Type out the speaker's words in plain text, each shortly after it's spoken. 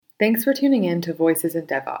Thanks for tuning in to Voices in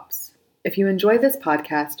DevOps. If you enjoy this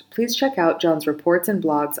podcast, please check out John's reports and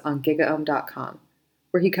blogs on gigaom.com,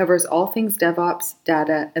 where he covers all things DevOps,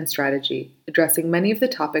 data, and strategy, addressing many of the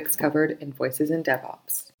topics covered in Voices in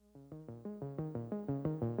DevOps.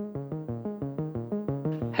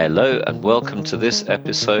 Hello and welcome to this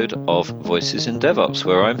episode of Voices in DevOps,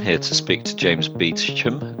 where I'm here to speak to James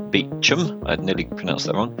Beecham. I nearly pronounced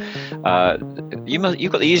that wrong.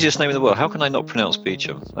 You've got the easiest name in the world. How can I not pronounce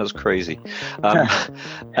Beecham? That's crazy.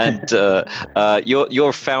 And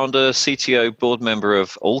you're founder, CTO, board member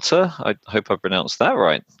of Alta. I hope I pronounced that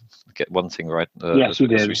right. Get one thing right yes, you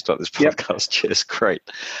did. As we start this podcast. Yep. Cheers, great.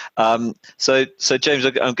 So James,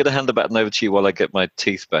 I'm going to hand the baton over to you while I get my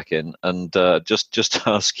teeth back in, and just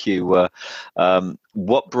ask you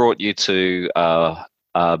what brought you to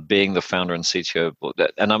being the founder and CTO.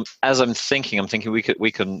 And I'm thinking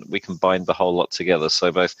we can bind the whole lot together. So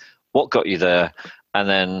both what got you there, and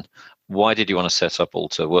then why did you want to set up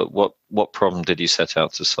Alta? What problem did you set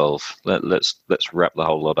out to solve? Let's wrap the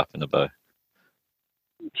whole lot up in a bow.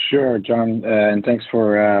 Sure, John, and thanks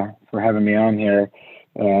for having me on here.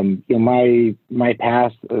 My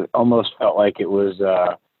past almost felt like it was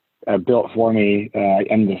built for me.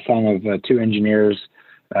 I'm the son of two engineers.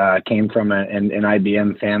 Came from an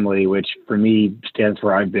IBM family, which for me stands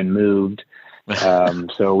for I've been moved.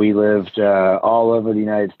 So we lived all over the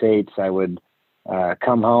United States. I would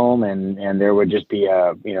come home, and there would just be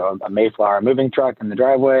a Mayflower moving truck in the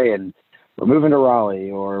driveway, and we're moving to Raleigh,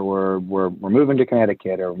 or we're moving to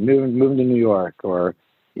Connecticut, or moving to New York, or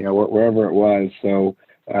wherever it was. So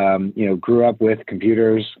grew up with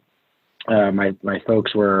computers. My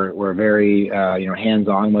folks were very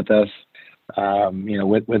hands-on with us.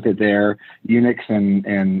 With it there. Unix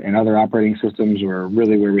and other operating systems were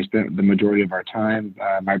really where we spent the majority of our time.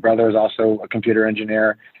 My brother is also a computer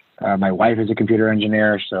engineer. My wife is a computer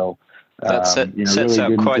engineer, so. That sets really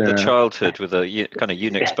out quite the childhood with a kind of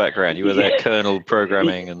Unix background. You were there kernel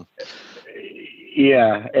programming and.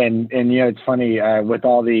 Yeah, and it's funny with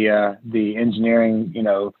all the engineering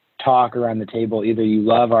talk around the table. Either you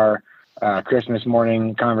love our Christmas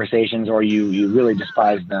morning conversations or you really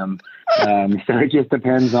despise them. So it just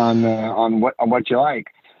depends on what you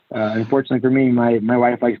like. Unfortunately for me, my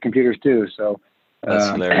wife likes computers too, so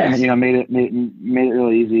that's hilarious. Made it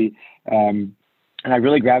really easy. And I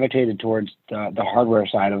really gravitated towards the hardware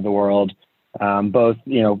side of the world, both,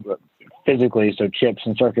 physically, so chips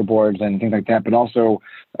and circuit boards and things like that, but also,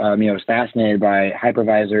 was fascinated by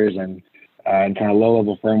hypervisors and kind of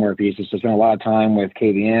low-level firmware pieces. So I spent a lot of time with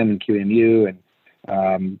KVM and QEMU,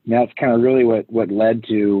 and that's kind of really what led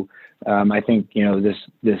to, I think,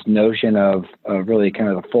 this notion of really kind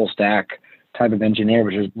of a full stack type of engineer,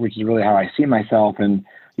 which is really how I see myself. And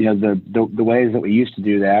the ways that we used to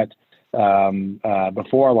do that.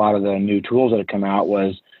 Before a lot of the new tools that had come out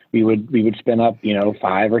was we would spin up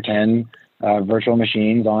 5 or 10 virtual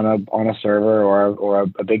machines on a server or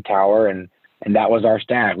a big tower, and that was our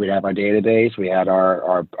stack. We'd have our database, we had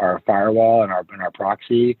our firewall and our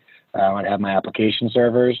proxy. I'd have my application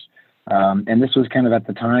servers, and this was kind of at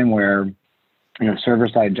the time where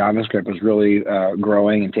server-side JavaScript was really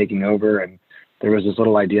growing and taking over, and there was this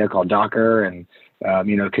little idea called Docker, and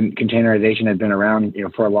containerization had been around,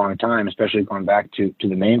 for a long time, especially going back to the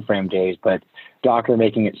mainframe days, but Docker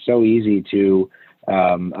making it so easy to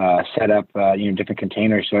set up, different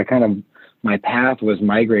containers. So my path was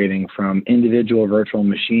migrating from individual virtual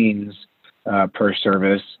machines per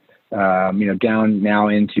service, down now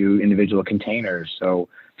into individual containers. So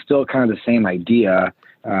still kind of the same idea,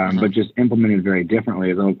 but just implemented very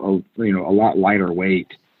differently, a lot lighter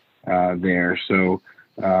weight there. So,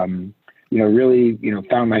 really,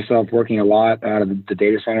 found myself working a lot out of the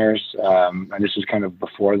data centers. And this was kind of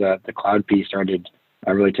before the cloud piece started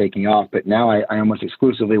really taking off. But now I almost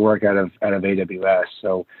exclusively work out of AWS.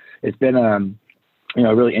 So it's been a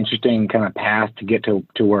really interesting kind of path to get to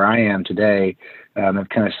where I am today. I've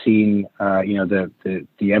kind of seen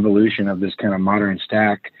the evolution of this kind of modern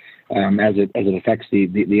stack as it affects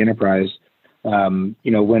the enterprise.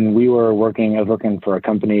 When we were working, I was working for a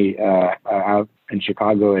company out in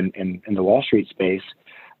Chicago in the Wall Street space,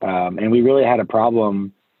 and we really had a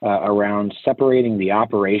problem around separating the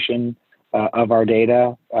operation of our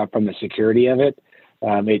data from the security of it.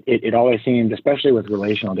 It always seemed, especially with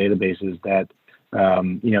relational databases, that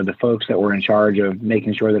the folks that were in charge of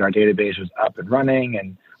making sure that our database was up and running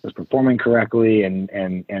and was performing correctly and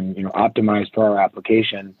optimized for our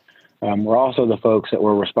application. We're also the folks that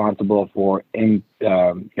were responsible for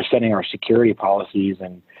setting our security policies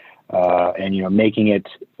and making it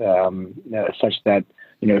such that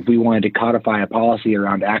if we wanted to codify a policy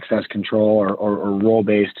around access control or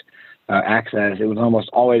role-based access, it was almost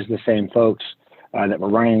always the same folks that were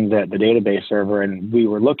running the database server, and we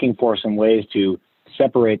were looking for some ways to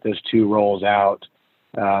separate those two roles out.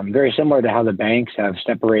 Very similar to how the banks have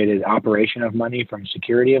separated operation of money from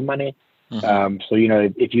security of money. Mm-hmm. So,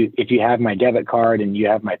 if you have my debit card and you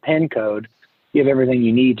have my PIN code, you have everything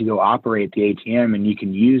you need to go operate the ATM, and you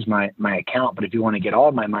can use my account. But if you want to get all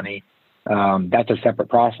of my money, that's a separate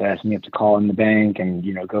process, and you have to call in the bank and,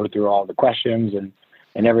 go through all the questions and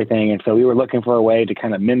everything. And so we were looking for a way to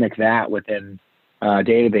kind of mimic that within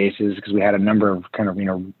databases, because we had a number of kind of,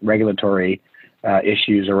 regulatory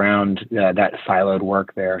issues around that siloed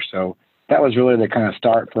work there. So that was really the kind of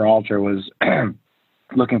start for Alter, was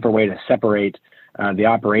looking for a way to separate the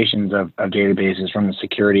operations of databases from the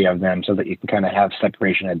security of them, so that you can kind of have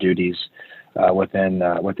separation of duties within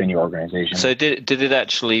your organization. So did it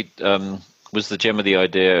actually, was the gem of the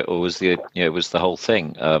idea, or was was the whole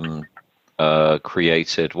thing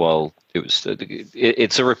created while it was,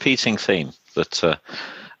 it's a repeating theme that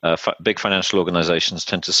big financial organizations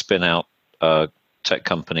tend to spin out tech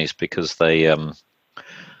companies because they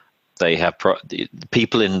have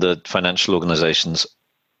people in the financial organizations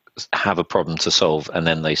have a problem to solve, and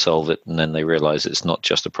then they solve it, and then they realize it's not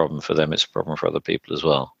just a problem for them, it's a problem for other people as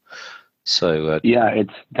well. So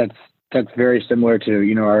that's very similar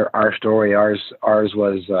to our story. Ours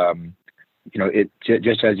was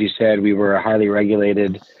just as you said, we were a highly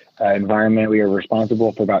regulated environment. We were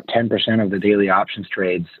responsible for about 10% of the daily options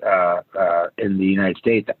trades in the United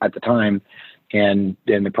States at the time, and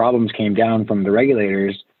then the problems came down from the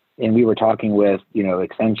regulators. And we were talking with,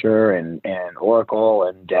 Accenture and Oracle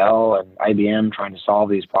and Dell and IBM, trying to solve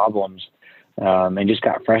these problems, and just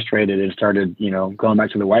got frustrated and started, going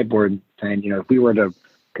back to the whiteboard saying, if we were to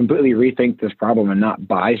completely rethink this problem and not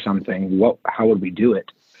buy something, how would we do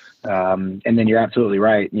it? And then you're absolutely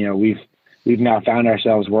right. We've now found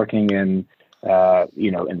ourselves working in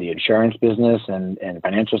the insurance business and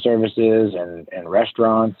financial services and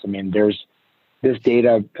restaurants. I mean, there's this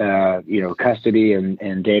data, custody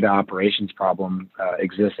and data operations problem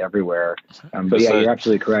exists everywhere. But yeah, you're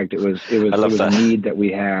absolutely correct. It was a need that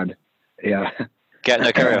we had. Yeah.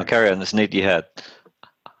 Carry on. This need you had.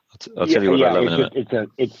 I'll tell you what I love in a minute.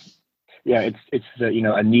 It's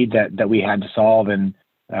a need that we had to solve, and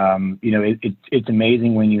it's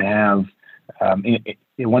amazing when you have.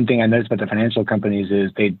 One thing I noticed about the financial companies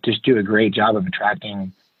is they just do a great job of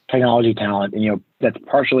attracting technology talent, and that's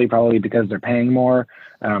partially probably because they're paying more,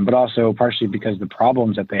 but also partially because the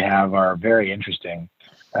problems that they have are very interesting,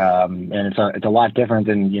 and it's a lot different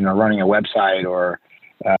than running a website or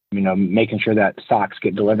making sure that stocks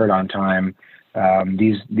get delivered on time.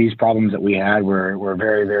 These problems that we had were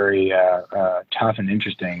very, very tough and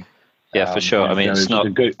interesting. Yeah, for sure. I mean, it's not a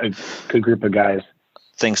good group of guys.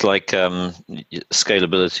 Things like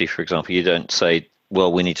scalability, for example. You don't say,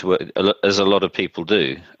 well, we need to work, as a lot of people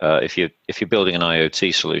do. If you're building an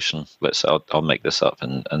IoT solution, let's say, I'll make this up,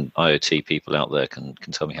 and IoT people out there can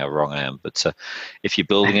tell me how wrong I am. But if you're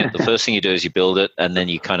building it, the first thing you do is you build it, and then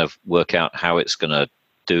you kind of work out how it's going to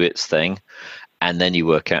do its thing, and then you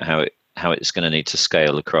work out how it's going to need to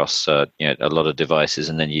scale across a lot of devices,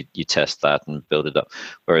 and then you test that and build it up.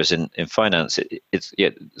 Whereas in finance,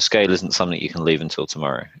 scale isn't something you can leave until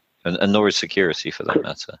tomorrow, and nor is security, for that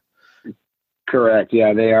matter. Correct.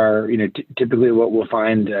 Yeah, they are. Typically what we'll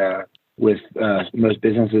find with most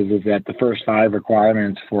businesses is that the first 5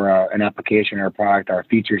 requirements for an application or a product are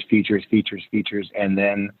features, and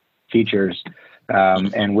then features.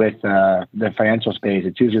 And with the financial space,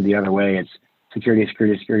 it's usually the other way. It's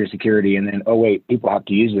security, and then, oh wait, people have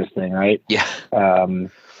to use this thing, right? Yeah.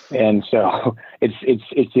 And so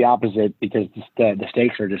it's the opposite, because the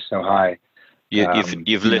stakes are just so high.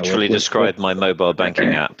 You've literally described my mobile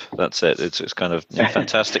banking app. That's it. It's kind of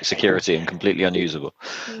fantastic security and completely unusable.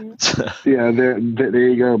 Yeah, there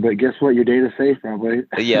you go. But guess what? Your data's safe, probably.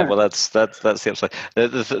 Yeah, well, that's the upside.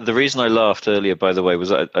 The reason I laughed earlier, by the way,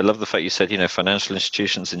 was I love the fact you said financial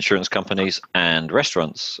institutions, insurance companies, and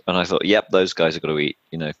restaurants, and I thought, yep, those guys have got to eat.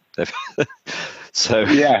 So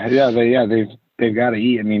they've got to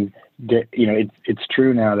eat. I mean, it's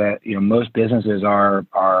true now that most businesses are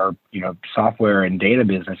software and data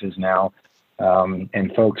businesses now,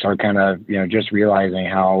 and folks are kind of just realizing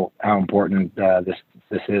how important this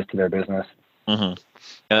is to their business. Mm-hmm.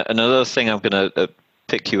 Another thing I'm going to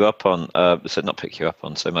pick you up on, not pick you up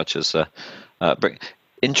on so much as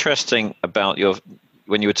interesting about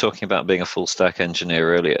when you were talking about being a full stack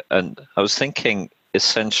engineer earlier, and I was thinking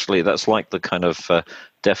essentially that's like the kind of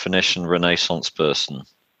definition Renaissance person.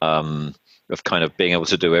 Of kind of being able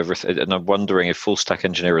to do everything, and I'm wondering if full stack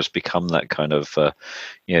engineer has become that kind of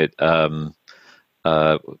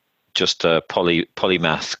just a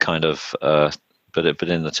polymath kind of, but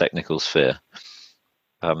in the technical sphere.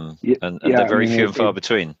 And they're very few and far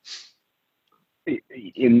between.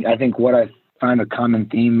 I think what I find a common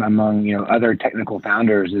theme among other technical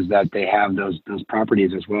founders is that they have those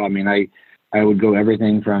properties as well. I mean, I would go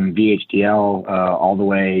everything from VHDL all the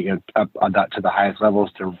way up to the highest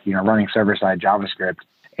levels to running server side JavaScript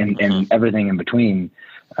and everything in between.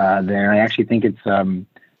 There, I actually think it's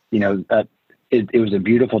it was a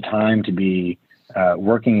beautiful time to be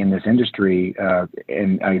working in this industry,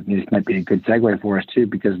 and this might be a good segue for us too,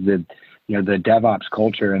 because the DevOps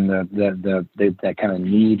culture and the that kind of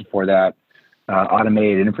need for that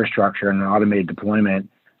automated infrastructure and automated deployment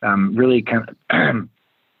really kind of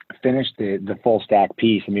finished the full stack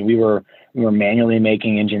piece. I mean, we were manually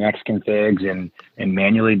making Nginx configs and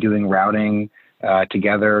manually doing routing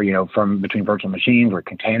together, from between virtual machines or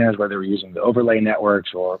containers, whether we're using the overlay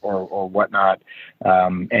networks or whatnot.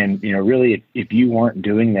 And really, if you weren't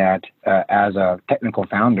doing that as a technical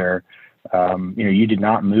founder, you did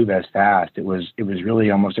not move as fast. It was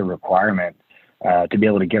really almost a requirement to be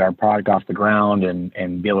able to get our product off the ground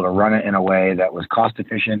and be able to run it in a way that was cost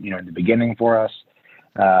efficient, in the beginning for us.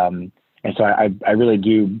 And so I really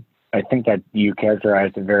do. I think that you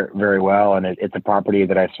characterized it very, very well, and it's a property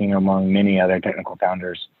that I've seen among many other technical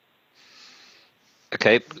founders.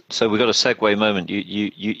 Okay, so we've got a segue moment.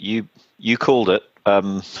 You called it.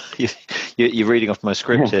 You're reading off my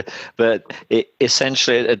script here, but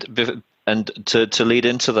essentially, and to lead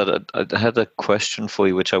into that, I had a question for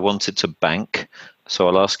you, which I wanted to bank, so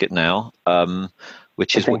I'll ask it now.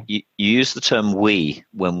 Which is what you used the term "we"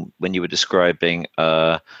 when you were describing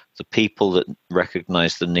the people that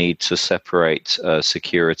recognize the need to separate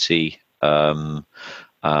security from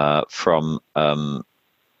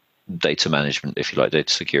data management, if you like,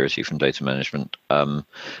 data security from data management.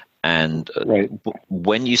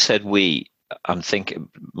 When you said "we," I'm thinking,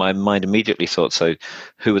 my mind immediately thought, so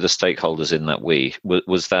who were the stakeholders in that "we"?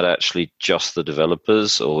 Was that actually just the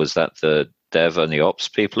developers, or was that the dev and the ops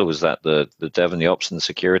people, or was that the dev and the ops and the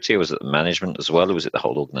security, or was it the management as well, or was it the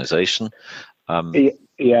whole organization? For us,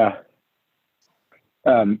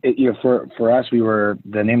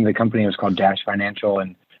 the name of the company was called Dash Financial,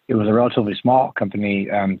 and it was a relatively small company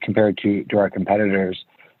compared to our competitors.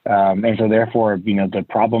 And so therefore, the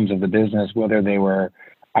problems of the business, whether they were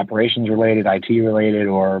operations related, IT related,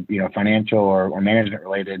 or financial or management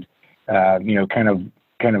related,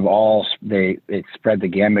 kind of all it spread the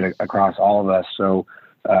gamut across all of us. So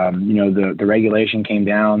the regulation came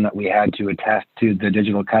down that we had to attest to the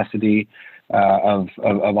digital custody of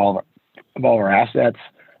all our assets,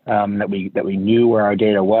 that we knew where our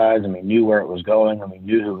data was, and we knew where it was going, and we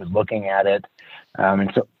knew who was looking at it.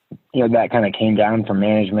 And so that kind of came down from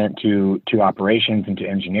management to operations and to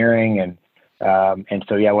engineering, and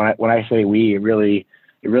so when I say we, it really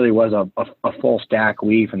was a full stack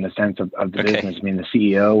we, from the sense of the business. I mean, the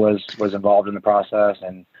CEO was involved in the process,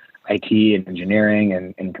 and IT and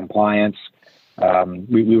engineering and compliance.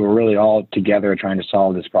 We were really all together trying to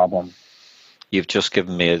solve this problem. You've just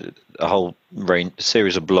given me a whole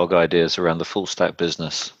series of blog ideas around the full stack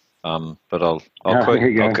business. But I'll quote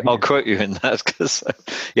you in that, because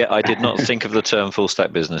I did not think of the term full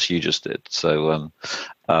stack business. You just did. So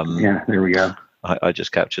there we go. I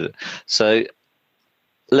just captured it. So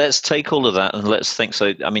let's take all of that and let's think.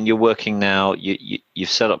 So, I mean, you're working now, you've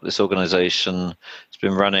set up this organization. It's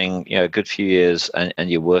been running, a good few years, and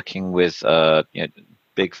you're working with,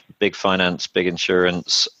 big finance, big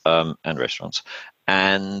insurance, and restaurants.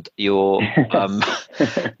 And you're,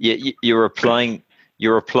 you're applying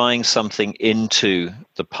something into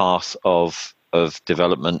the path of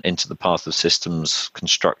development, into the path of systems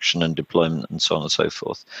construction and deployment, and so on and so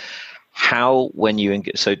forth. How, when you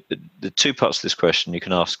so the two parts of this question, you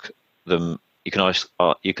can ask them. You can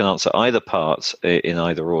answer either part in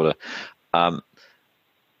either order,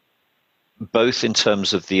 both in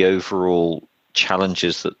terms of the overall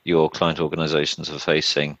challenges that your client organizations are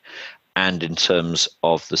facing, and in terms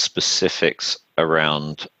of the specifics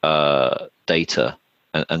around data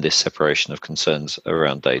and this separation of concerns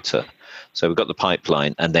around data. So we've got the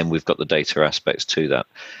pipeline, and then we've got the data aspects to that.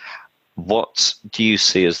 What do you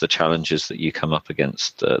see as the challenges that you come up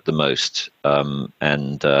against the most,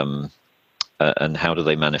 and how do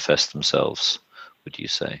they manifest themselves, would you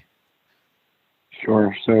say?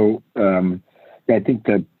 Sure. So I think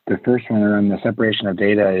the first one around the separation of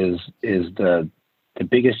data is the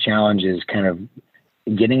biggest challenge is kind of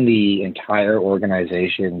getting the entire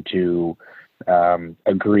organization to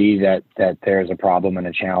agree that there's a problem and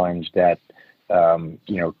a challenge that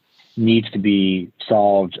needs to be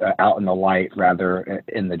solved out in the light rather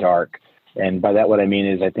in the dark. And by that, what I mean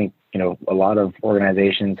is I think, a lot of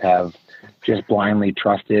organizations have just blindly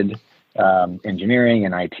trusted engineering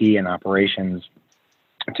and IT and operations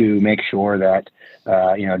to make sure that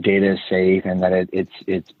data is safe and that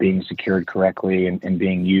it's being secured correctly and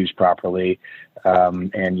being used properly.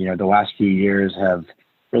 The last few years have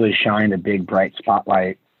really shined a big bright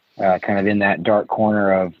spotlight kind of in that dark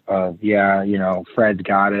corner of Fred's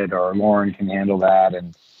got it, or Lauren can handle that,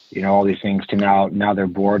 and all these things, to now they're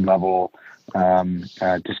board level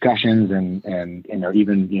discussions, and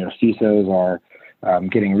even CISOs are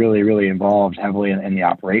getting really, really involved heavily in the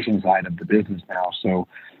operations side of the business now. So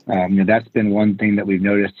that's been one thing that we've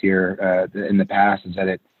noticed here in the past, is that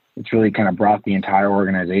it's really kind of brought the entire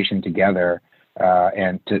organization together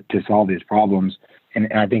and to solve these problems.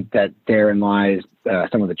 And I think that therein lies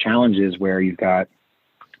some of the challenges, where you've got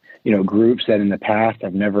groups that in the past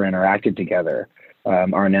have never interacted together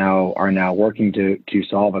are now working to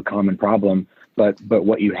solve a common problem. But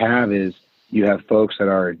what you have is you have folks that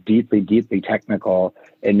are deeply, deeply technical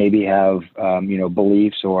and maybe have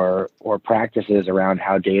beliefs or practices around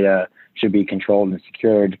how data should be controlled and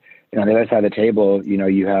secured. And on the other side of the table,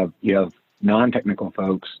 you have non-technical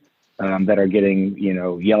folks that are getting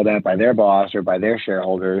yelled at by their boss or by their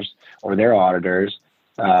shareholders or their auditors,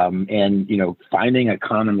 and finding a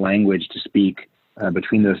common language to speak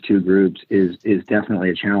between those two groups is definitely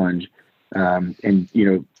a challenge.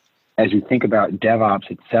 As you think about DevOps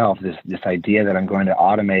itself, this idea that I'm going to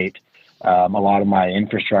automate a lot of my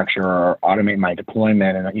infrastructure or automate my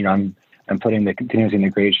deployment, and I'm putting the continuous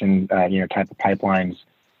integration type of pipelines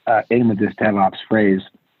in with this DevOps phrase,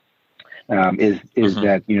 is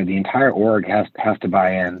that the entire org has to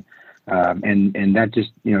buy in, and that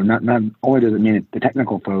just not only does it mean the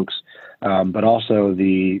technical folks, but also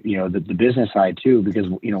the business side too, because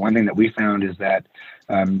one thing that we found is that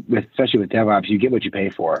especially with DevOps, you get what you pay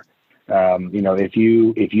for. If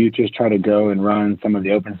you just try to go and run some of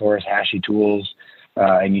the open source hashy tools,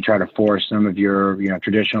 and you try to force some of your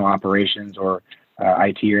traditional operations or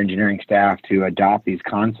IT or engineering staff to adopt these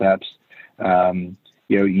concepts,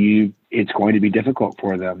 it's going to be difficult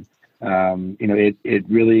for them. It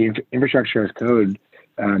really, infrastructure as code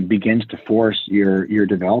begins to force your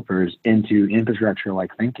developers into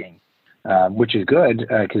infrastructure-like thinking, which is good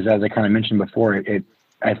because, as I kind of mentioned before,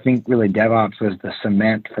 I think really DevOps was the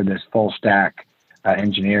cement for this full stack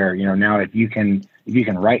engineer. Now if you can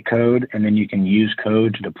write code and then you can use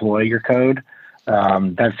code to deploy your code,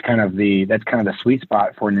 that's kind of the sweet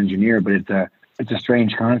spot for an engineer. But it's a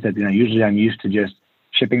strange concept. Usually I'm used to just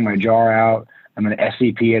shipping my jar out. I'm going to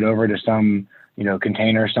SCP it over to some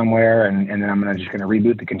container somewhere, and then I'm just going to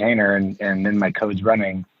reboot the container, and then my code's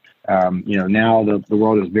running. Now the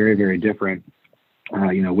world is very, very different.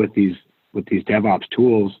 With these DevOps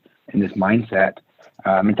tools and this mindset.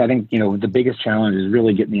 And so I think, the biggest challenge is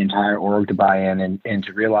really getting the entire org to buy in and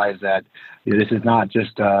to realize that this is not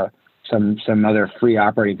just some other free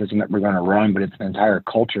operating system that we're going to run, but it's an entire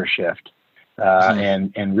culture shift.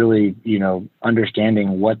 And really,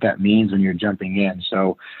 understanding what that means when you're jumping in.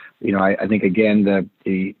 So, I think, again,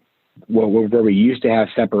 where we used to have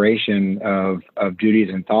separation of duties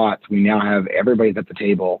and thoughts, we now have everybody's at the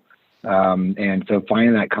table. And so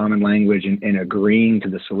finding that common language and agreeing to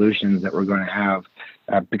the solutions that we're going to have,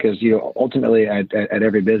 because ultimately at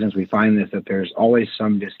every business we find that there's always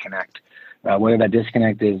some disconnect. Whether that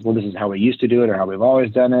disconnect is, well, this is how we used to do it, or how we've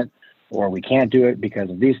always done it, or we can't do it because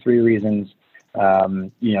of these three reasons.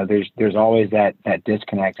 There's always that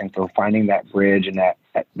disconnect, and so finding that bridge and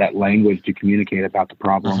that language to communicate about the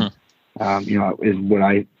problem, is what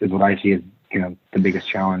I see as the biggest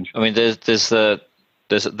challenge. I mean, there's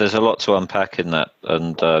a lot to unpack in that,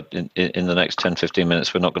 and in the next 10-15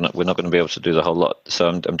 minutes we're not going to be able to do the whole lot. So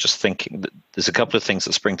I'm just thinking that there's a couple of things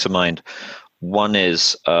that spring to mind. One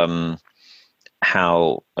is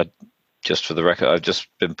how, just for the record, I've just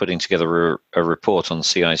been putting together a report on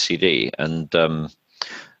CI/CD, and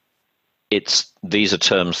these are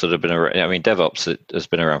terms that have been around. I mean, DevOps has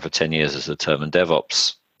been around for 10 years as a term, and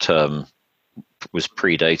DevOps term was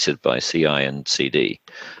predated by CI and CD.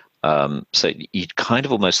 So you kind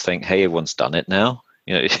of almost think, hey, everyone's done it now.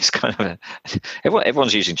 It's kind of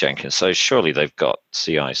everyone's using Jenkins, so surely they've got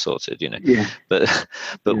CI sorted. Yeah. But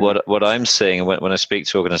yeah. What I'm seeing when I speak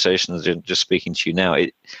to organizations, just speaking to you now,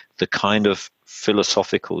 the kind of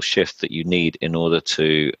philosophical shift that you need in order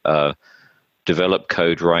to develop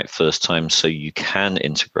code right first time, so you can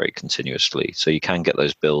integrate continuously, so you can get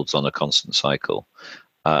those builds on a constant cycle.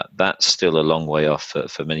 That's still a long way off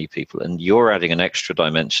for many people. And you're adding an extra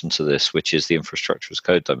dimension to this, which is the infrastructure as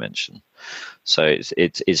code dimension. So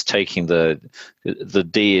it's taking the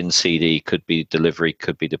D in CD, could be delivery,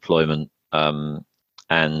 could be deployment,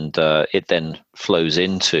 and it then flows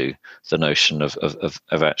into the notion of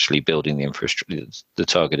actually building the infrastructure, the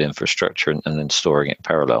target infrastructure, and then storing it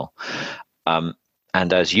parallel. And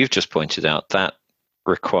as you've just pointed out, that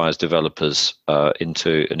requires developers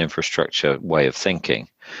into an infrastructure way of thinking,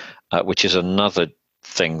 which is another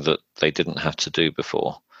thing that they didn't have to do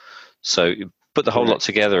before. So put the whole lot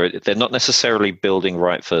together. They're not necessarily building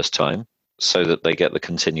right first time so that they get the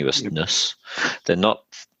continuousness.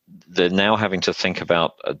 They're now having to think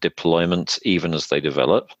about a deployment even as they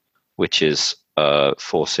develop, which is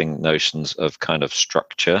forcing notions of kind of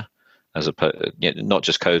structure, as opposed, not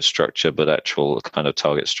just code structure, but actual kind of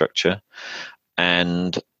target structure.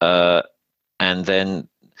 And then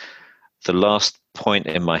the last point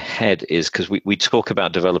in my head is, because we talk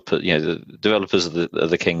about developers, the developers are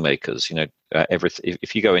the kingmakers. Everything.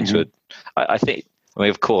 If you go into it, I think. I mean,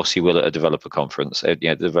 of course, you will at a developer conference. The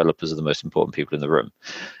developers are the most important people in the room,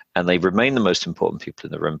 and they remain the most important people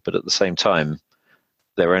in the room. But at the same time,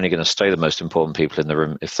 they're only going to stay the most important people in the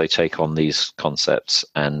room if they take on these concepts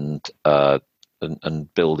and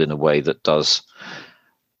build in a way that does,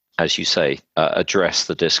 as you say, address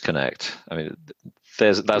the disconnect. I mean,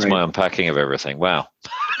 that's my unpacking of everything. Wow.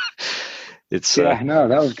 It's no,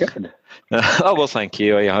 that was good. Oh, well, thank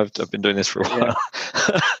you. I've been doing this for a while.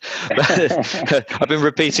 I've been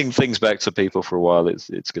repeating things back to people for a while.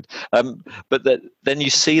 It's good. But then you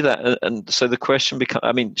see that, and so the question becomes,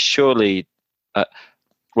 I mean, surely,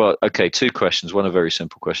 well, okay, two questions. One, a very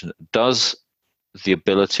simple question. Does the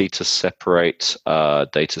ability to separate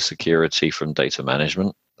data security from data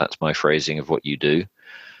management, that's my phrasing of what you do,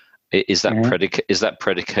 is that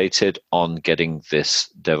predicated on getting this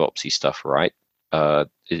DevOpsy stuff right?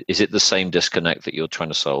 Is it the same disconnect that you're trying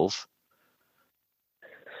to solve?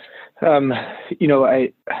 I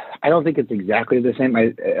don't think it's exactly the same.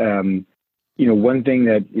 One thing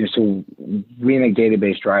that so we make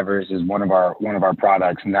database drivers is one of our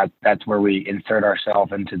products, and that's where we insert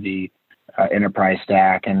ourselves into the enterprise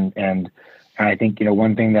stack. And I think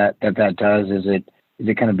one thing that does is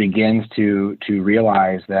it kind of begins to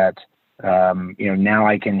realize that now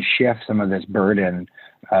I can shift some of this burden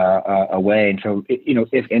away. And so,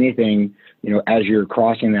 if anything, as you're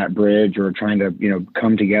crossing that bridge or trying to,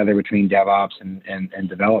 come together between DevOps and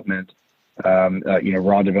development,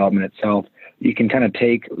 raw development itself, you can kind of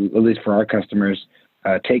take, at least for our customers,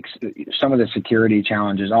 take some of the security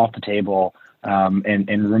challenges off the table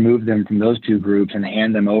and remove them from those two groups and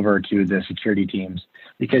hand them over to the security teams,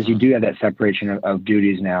 because you do have that separation of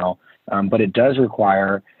duties now. But it does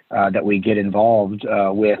require that we get involved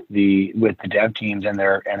with the dev teams and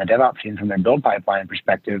the DevOps teams from their build pipeline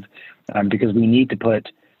perspective, because we need to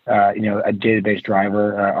put a database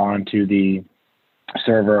driver onto the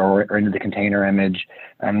server or into the container image,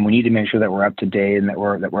 and we need to make sure that we're up to date and that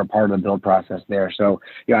we're part of the build process there. So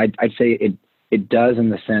I'd say it does, in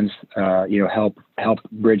the sense help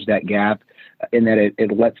bridge that gap, in that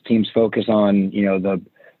it lets teams focus on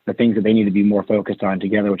the things that they need to be more focused on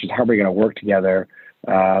together, which is how we're going to work together.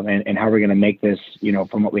 And how we're going to make this,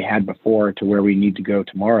 from what we had before to where we need to go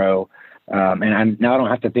tomorrow. And I don't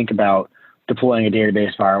have to think about deploying a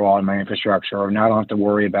database firewall in my infrastructure, or now I don't have to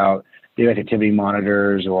worry about data activity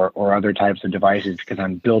monitors or other types of devices, because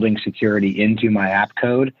I'm building security into my app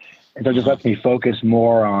code. And so it just lets me focus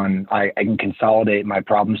more on, I can consolidate my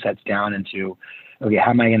problem sets down into, okay, how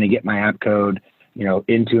am I going to get my app code,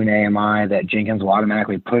 into an AMI that Jenkins will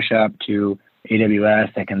automatically push up to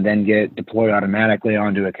AWS, that can then get deployed automatically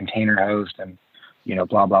onto a container host, and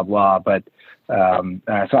blah blah blah. But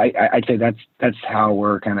so I'd say that's how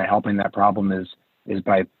we're kind of helping that problem, is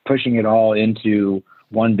by pushing it all into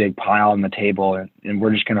one big pile on the table, and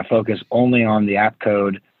we're just going to focus only on the app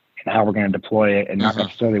code and how we're going to deploy it, and not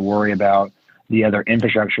necessarily worry about the other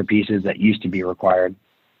infrastructure pieces that used to be required.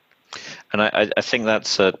 And I think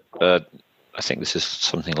that's I think this is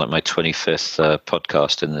something like my 25th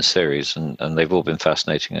podcast in this series, and they've all been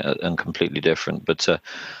fascinating and completely different. But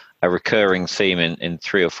a recurring theme in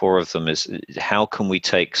 3 or 4 of them is, how can we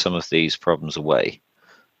take some of these problems away?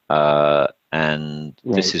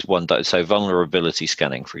 This is one. So vulnerability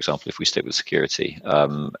scanning, for example, if we stick with security.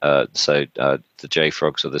 The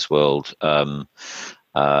JFrogs of this world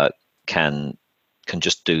can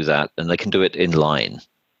just do that, and they can do it in line,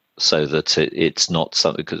 so that it's not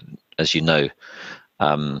something. As you know,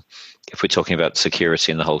 if we're talking about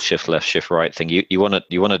security and the whole shift left, shift right thing, you want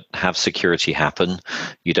to have security happen.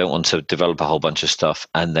 You don't want to develop a whole bunch of stuff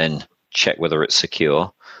and then check whether it's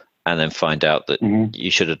secure, and then find out that you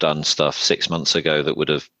should have done stuff 6 months ago that would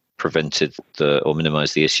have prevented or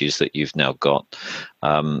minimized the issues that you've now got.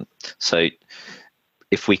 So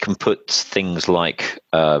if we can put things like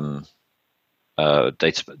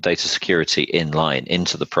data security in line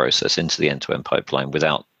into the process, into the end-to-end pipeline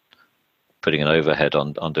without putting an overhead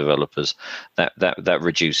on developers, that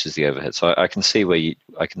reduces the overhead. So I can see where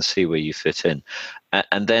you fit in,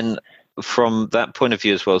 and then from that point of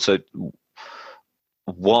view as well. So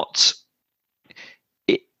what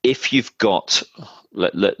if you've got,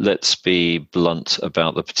 let's be blunt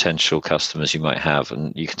about the potential customers you might have,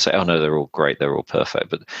 and you can say, oh no, they're all great, they're all perfect.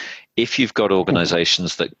 But if you've got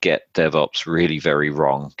organizations that get DevOps really very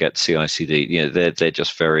wrong, get CI/CD, they're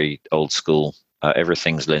just very old school.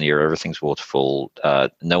 Everything's linear, everything's waterfall.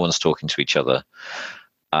 No one's talking to each other.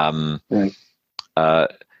 Right.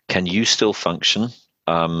 Can you still function?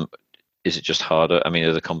 Is it just harder? I mean,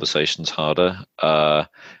 are the conversations harder? So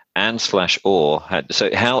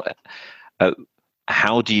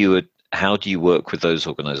how do you work with those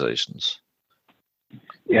organizations?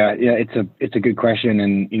 Yeah, it's a good question,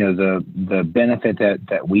 and the benefit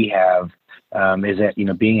that we have is that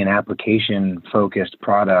being an application focused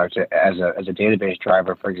product as a database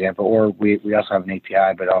driver, for example, or we also have an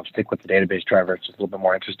API, but I'll stick with the database driver. It's just a little bit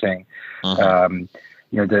more interesting. Mm-hmm.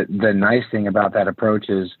 The nice thing about that approach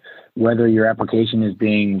is whether your application is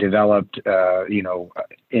being developed,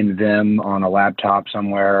 in Vim on a laptop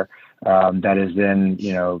somewhere, that is then,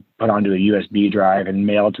 put onto a USB drive and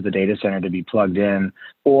mailed to the data center to be plugged in,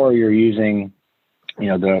 or you're using,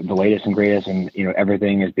 the latest and greatest, and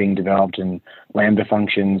everything is being developed in Lambda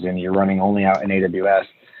functions, and you're running only out in AWS.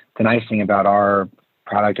 The nice thing about our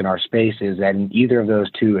product and our space is that in either of those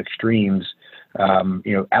two extremes,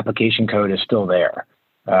 application code is still there.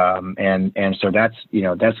 And so that's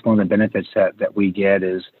one of the benefits that we get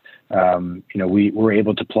is, we're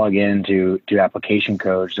able to plug into application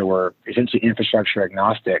code. So we're essentially infrastructure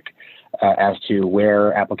agnostic as to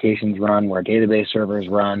where applications run, where database servers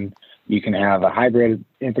run. You can have a hybrid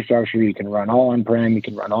infrastructure. You can run all on-prem. You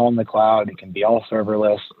can run all in the cloud. It can be all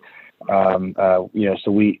serverless.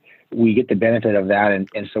 So we get the benefit of that.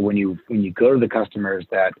 And so when you go to the customers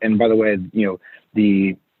and by the way,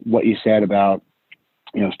 what you said about,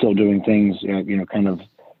 still doing things, kind of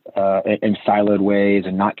in siloed ways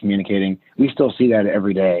and not communicating, we still see that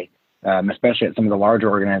every day, especially at some of the larger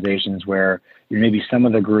organizations where maybe some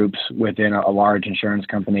of the groups within a large insurance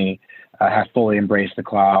company have fully embraced the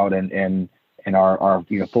cloud and are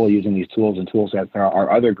fully using these tools and tool sets. There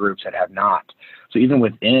are other groups that have not. So even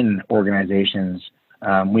within organizations,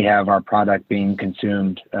 we have our product being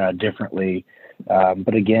consumed differently.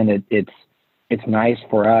 But again, it's nice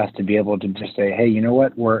for us to be able to just say, hey, you know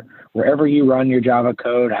what? Wherever you run your Java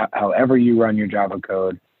code, however you run your Java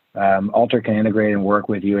code, Alter can integrate and work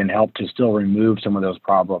with you and help to still remove some of those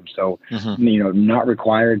problems. So, not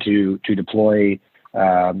required to deploy,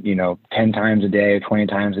 10 times a day, 20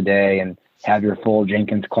 times a day, and have your full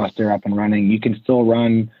Jenkins cluster up and running. You can still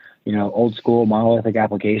run, old school monolithic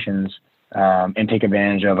applications and take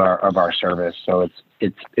advantage of our service. So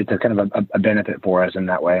it's a kind of a benefit for us in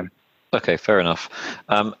that way. Okay, fair enough.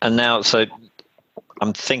 And now, so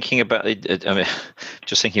I'm thinking about it. I mean,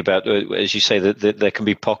 just thinking about, as you say, that there can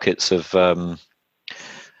be pockets of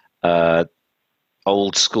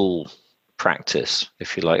old school practice,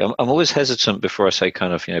 if you like. I'm always hesitant before I say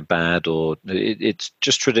kind of bad, or it's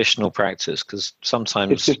just traditional practice, because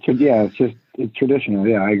sometimes it's traditional.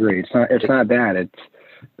 Yeah, I agree. It's not bad. It's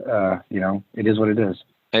it is what it is.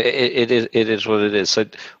 It is what it is. So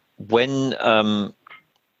when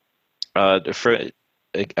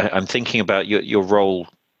I'm thinking about your role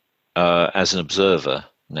as an observer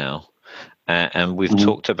now, and we've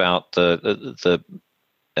talked about the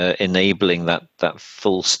enabling that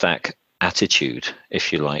full stack attitude,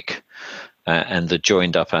 if you like, and the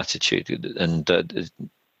joined up attitude. And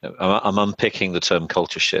I'm unpicking the term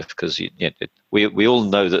culture shift, because we all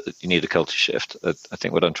know that you need a culture shift. I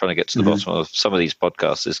think what I'm trying to get to the bottom of some of these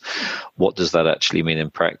podcasts is, what does that actually mean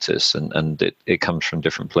in practice? And it comes from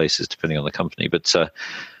different places depending on the company. But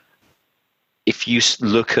if you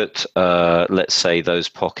look at, let's say, those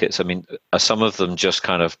pockets, I mean, are some of them just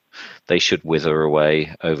kind of, they should wither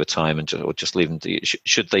away over time or just leave them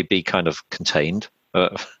should they be kind of contained,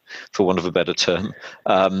 for want of a better term?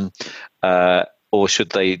 Or should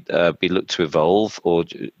they be looked to evolve? Or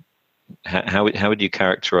how would you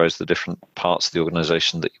characterize the different parts of the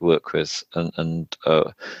organization that you work with and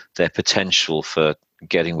their potential for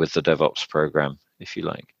getting with the DevOps program, if you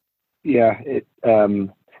like? Yeah,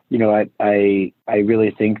 I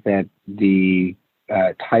really think that the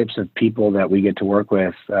types of people that we get to work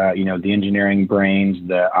with, the engineering brains,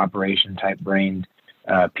 the operation type brains,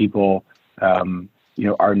 people,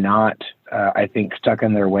 are not, I think, stuck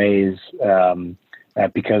in their ways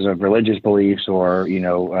because of religious beliefs or,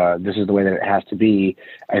 this is the way that it has to be.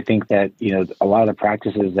 I think that, a lot of the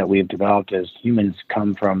practices that we've developed as humans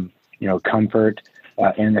come from, comfort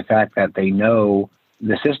and the fact that they know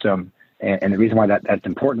the system. And the reason why that's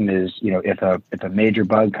important is, if a major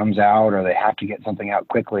bug comes out or they have to get something out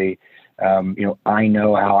quickly, I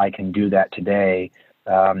know how I can do that today.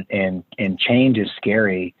 And change is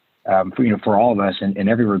scary, for all of us in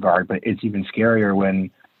every regard, but it's even scarier when,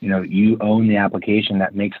 you own the application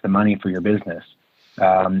that makes the money for your business.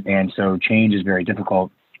 And so change is very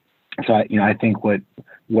difficult. So, I think what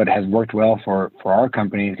has worked well for our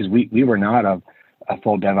company, because we were not a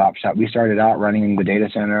full DevOps shop. We started out running the data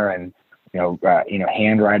center and,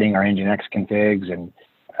 handwriting our Nginx configs. And,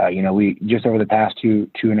 we just over the past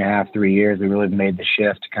 2.5-3 years, we really made the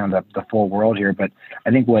shift to kind of the full world here. But I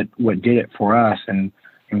think what did it for us and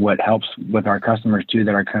what helps with our customers too,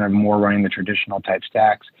 that are kind of more running the traditional type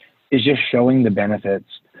stacks, is just showing the benefits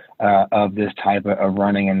of this type of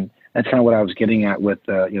running. And that's kind of what I was getting at with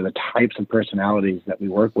the types of personalities that we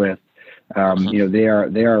work with. They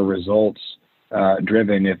are results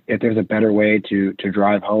driven. If there's a better way to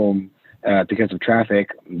drive home because of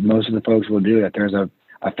traffic, most of the folks will do it. If there's a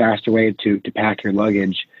faster way to pack your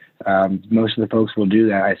luggage, most of the folks will do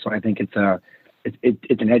that. So I think it's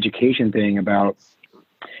an education thing about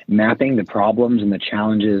mapping the problems and the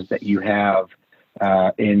challenges that you have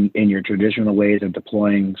in your traditional ways of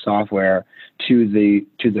deploying software to the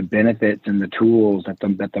benefits and the tools that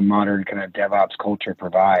the modern kind of DevOps culture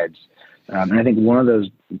provides. And I think one of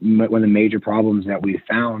the major problems that we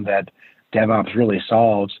found that DevOps really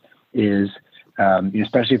solves is,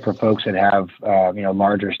 especially for folks that have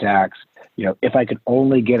larger stacks, if I could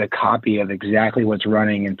only get a copy of exactly what's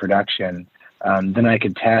running in production, then I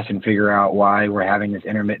could test and figure out why we're having this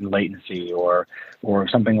intermittent latency or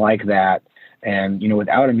something like that. And,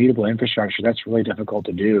 without immutable infrastructure, that's really difficult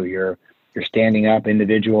to do. You're standing up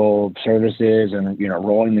individual services and,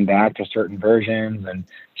 rolling them back to certain versions and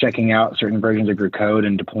checking out certain versions of your code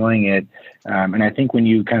and deploying it. And I think when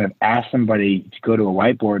you kind of ask somebody to go to a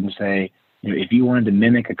whiteboard and say, if you wanted to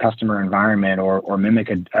mimic a customer environment or mimic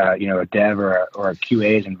a dev or a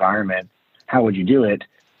QA's environment, how would you do it?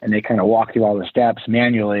 And they kind of walk through all the steps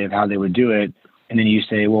manually of how they would do it. And then you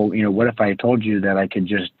say, well, what if I told you that I could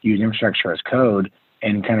just use infrastructure as code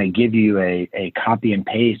and kind of give you a copy and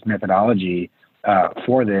paste methodology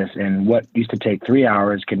for this? And what used to take 3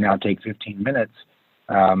 hours could now take 15 minutes.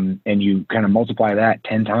 And you kind of multiply that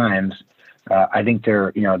 10 times. I think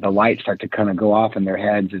the lights start to kind of go off in their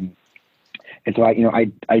heads. And so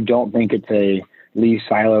I don't think it's a leave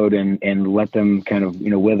siloed and let them kind of,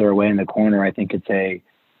 wither away in the corner. I think it's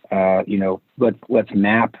let's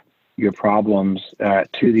map your problems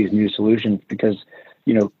to these new solutions, because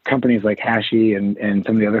companies like Hashi and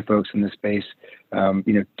some of the other folks in this space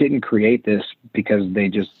didn't create this because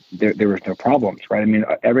there was no problems, right? I mean,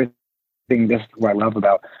 everything. This is what I love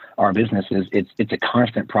about our business is it's a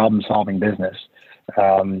constant problem solving business,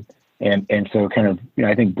 and so kind of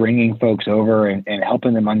I think bringing folks over and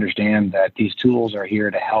helping them understand that these tools are here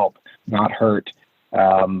to help, not hurt.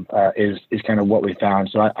 Is kind of what we found.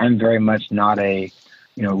 So I'm very much not a,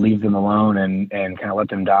 leave them alone and kind of let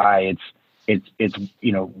them die. The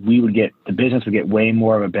business would get way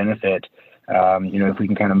more of a benefit, if we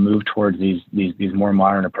can kind of move towards these more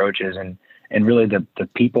modern approaches, and really the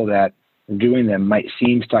people that are doing them might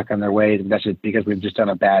seem stuck on their ways. That's just because we've just done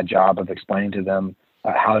a bad job of explaining to them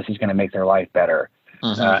how this is going to make their life better.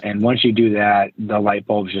 And once you do that, the light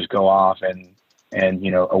bulbs just go off and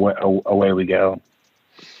away we go.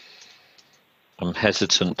 I'm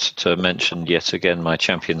hesitant to mention yet again my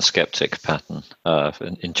champion skeptic pattern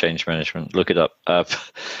in change management. Look it up. But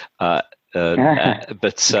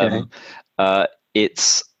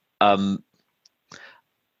it's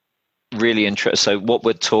really interesting. So what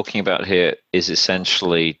we're talking about here is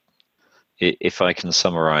essentially, if I can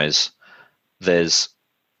summarize, there's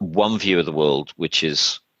one view of the world, which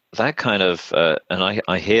is that kind of, and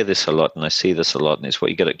I hear this a lot and I see this a lot, and it's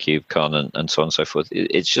what you get at KubeCon and so on and so forth.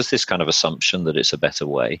 It's just this kind of assumption that it's a better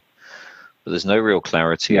way, but there's no real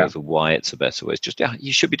clarity over why it's a better way. It's just,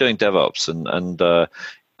 you should be doing DevOps and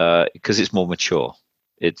because it's more mature.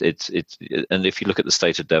 It's and if you look at the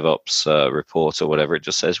state of DevOps report or whatever, it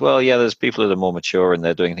just says, well, there's people that are more mature and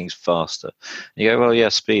they're doing things faster. And you go,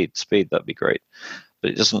 well, speed, that'd be great.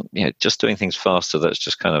 But it doesn't, just doing things faster, that's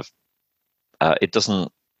just kind of, it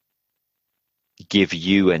doesn't give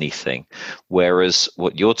you anything. Whereas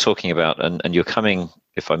what you're talking about, and you're coming,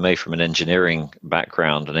 if I may, from an engineering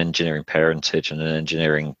background, an engineering parentage and an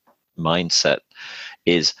engineering mindset,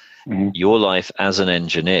 is your life as an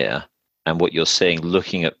engineer and what you're seeing,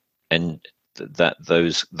 looking at and that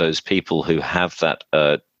those people who have that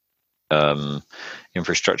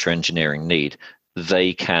infrastructure engineering need,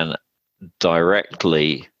 they can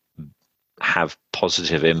directly have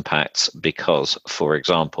positive impacts because, for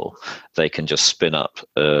example, they can just spin up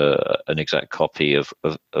an exact copy of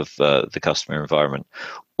the customer environment,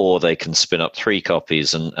 or they can spin up 3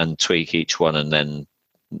 copies and tweak each one, and then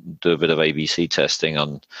do a bit of ABC testing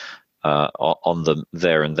on them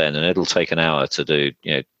there and then, and it'll take an hour to do,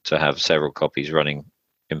 to have several copies running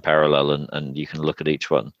in parallel, and you can look at each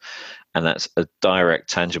one. And that's a direct,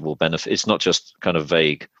 tangible benefit. It's not just kind of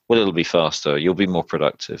vague, well, it'll be faster, you'll be more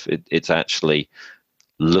productive. It's actually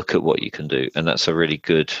look at what you can do. And that's a really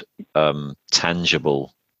good,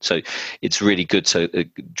 tangible. So it's really good to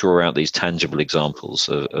draw out these tangible examples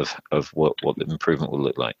of what the improvement will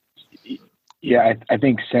look like. Yeah, I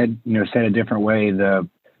think said a different way,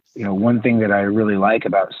 one thing that I really like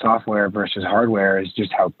about software versus hardware is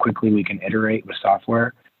just how quickly we can iterate with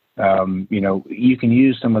software. You can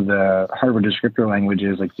use some of the hardware descriptor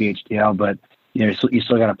languages like VHDL, but you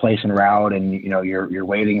still got to place and route, and you're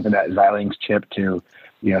waiting for that Xilinx chip to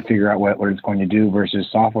figure out what it's going to do. Versus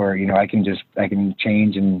software, I can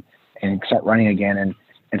change and start running again,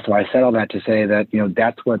 and so I said all that to say that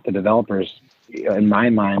that's what the developers, in my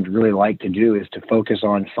mind, really like to do, is to focus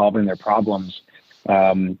on solving their problems.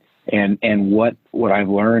 And what I've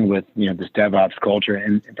learned with this DevOps culture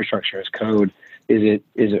and infrastructure as code is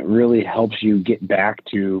it really helps you get back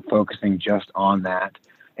to focusing just on that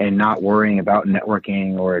and not worrying about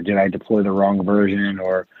networking, or did I deploy the wrong version,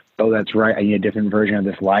 or oh, that's right, I need a different version of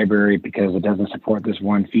this library because it doesn't support this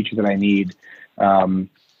one feature that I need.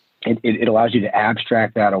 It allows you to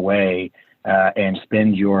abstract that away and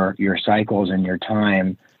spend your cycles and your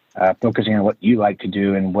time focusing on what you like to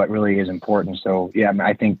do and what really is important. So yeah,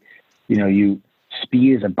 I think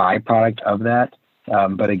speed is a byproduct of that.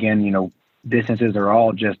 But again, businesses are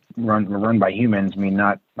all just run by humans. I mean,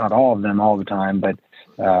 not all of them all the time, but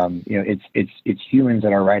it's humans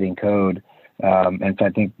that are writing code. And so I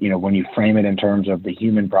think when you frame it in terms of the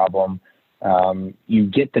human problem, you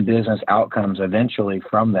get the business outcomes eventually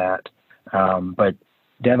from that. But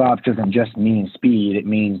DevOps doesn't just mean speed. It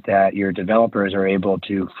means that your developers are able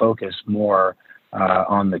to focus more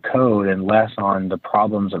on the code and less on the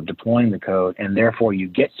problems of deploying the code, and therefore you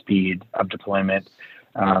get speed of deployment.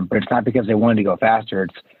 But it's not because they wanted to go faster.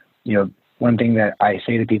 It's one thing that I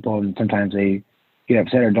say to people, and sometimes they get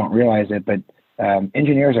upset or don't realize it, but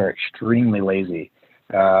engineers are extremely lazy,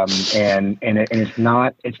 and it's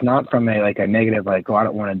not from a negative, like, oh, I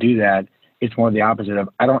don't want to do that. It's more the opposite of,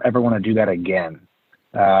 I don't ever want to do that again.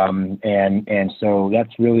 And so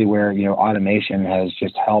that's really where automation has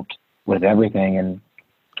just helped with everything,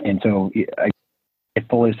 and so I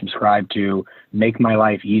fully subscribe to make my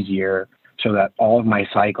life easier so that all of my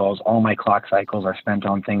cycles, all my clock cycles, are spent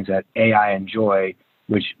on things that I enjoy,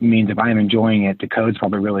 which means if I'm enjoying it, the code's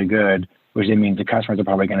probably really good, which then means the customers are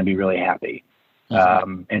probably going to be really happy.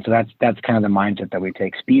 And so that's kind of the mindset that we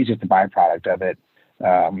take. Speed is just a byproduct of it.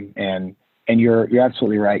 And you're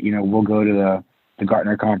absolutely right. We'll go to the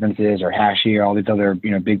Gartner conferences or Hashi or all these other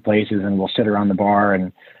big places, and we'll sit around the bar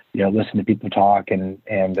and listen to people talk, and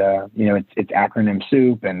it's acronym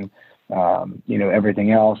soup and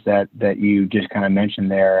everything else that you just kind of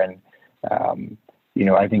mentioned there. And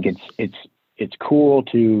I think it's cool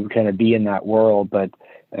to kind of be in that world, but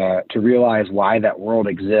to realize why that world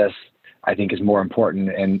exists, I think, is more important,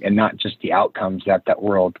 and not just the outcomes that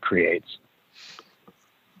world creates.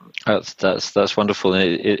 That's wonderful, and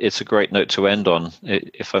it's a great note to end on,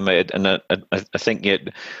 if I may. And I think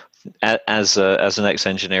as an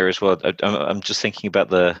ex-engineer as well, I'm just thinking about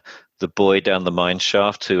the boy down the mine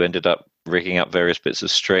shaft who ended up rigging up various bits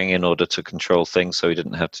of string in order to control things, so he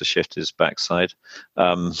didn't have to shift his backside.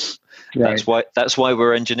 Right. That's why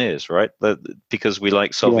we're engineers, right? Because we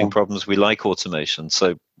like solving problems, we like automation.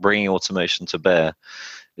 So bringing automation to bear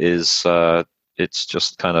is it's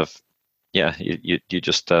just kind of, you're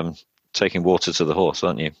just taking water to the horse,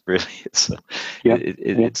 aren't you? Really, it's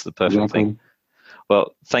the perfect thing.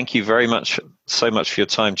 Well, thank you so much for your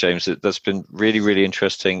time, James. That's been really, really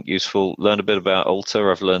interesting, useful. Learned a bit about Alter.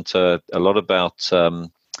 I've learned a lot about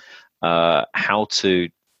how to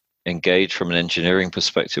engage from an engineering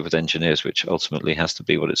perspective with engineers, which ultimately has to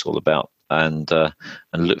be what it's all about, and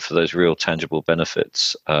look for those real tangible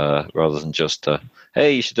benefits rather than just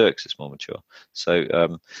hey, you should do it because it's more mature.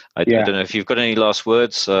 So I don't know if you've got any last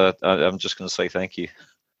words. I'm just going to say thank you.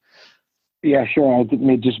 Yeah, sure. I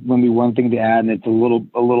think just maybe one thing to add, and it's a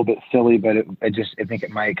little bit silly, but I think it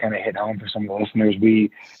might kind of hit home for some of the listeners. We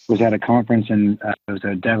was at a conference, and it was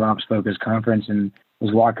a DevOps focused conference, and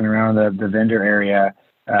was walking around the vendor area,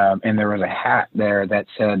 and there was a hat there that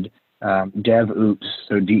said DevOps,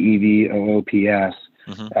 so DEVOOPS.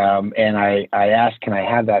 And I asked, can I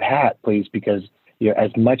have that hat, please? Because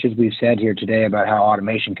as much as we've said here today about how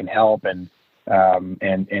automation can help and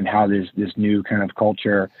how this new kind of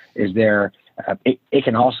culture is there, it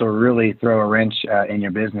can also really throw a wrench in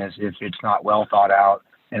your business if it's not well thought out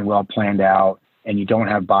and well planned out, and you don't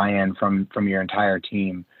have buy-in from your entire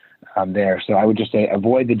team there. So I would just say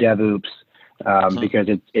avoid the DevOps because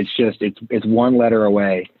it's one letter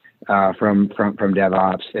away from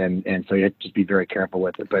DevOps, and so you have to just be very careful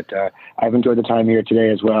with it. But I've enjoyed the time here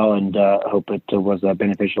today as well, and hope it was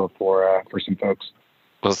beneficial for some folks.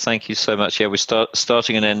 Well, thank you so much. Yeah, we're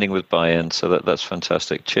starting and ending with buy-in, so that's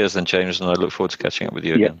fantastic. Cheers then, James, and I look forward to catching up with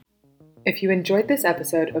you again. If you enjoyed this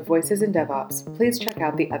episode of Voices in DevOps, please check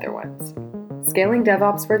out the other ones. Scaling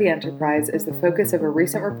DevOps for the Enterprise is the focus of a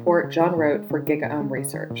recent report John wrote for GigaOM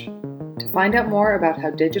Research. To find out more about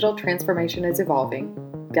how digital transformation is evolving,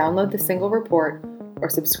 download the single report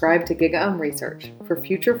or subscribe to GigaOM Research for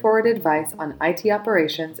future forward advice on IT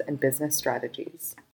operations and business strategies.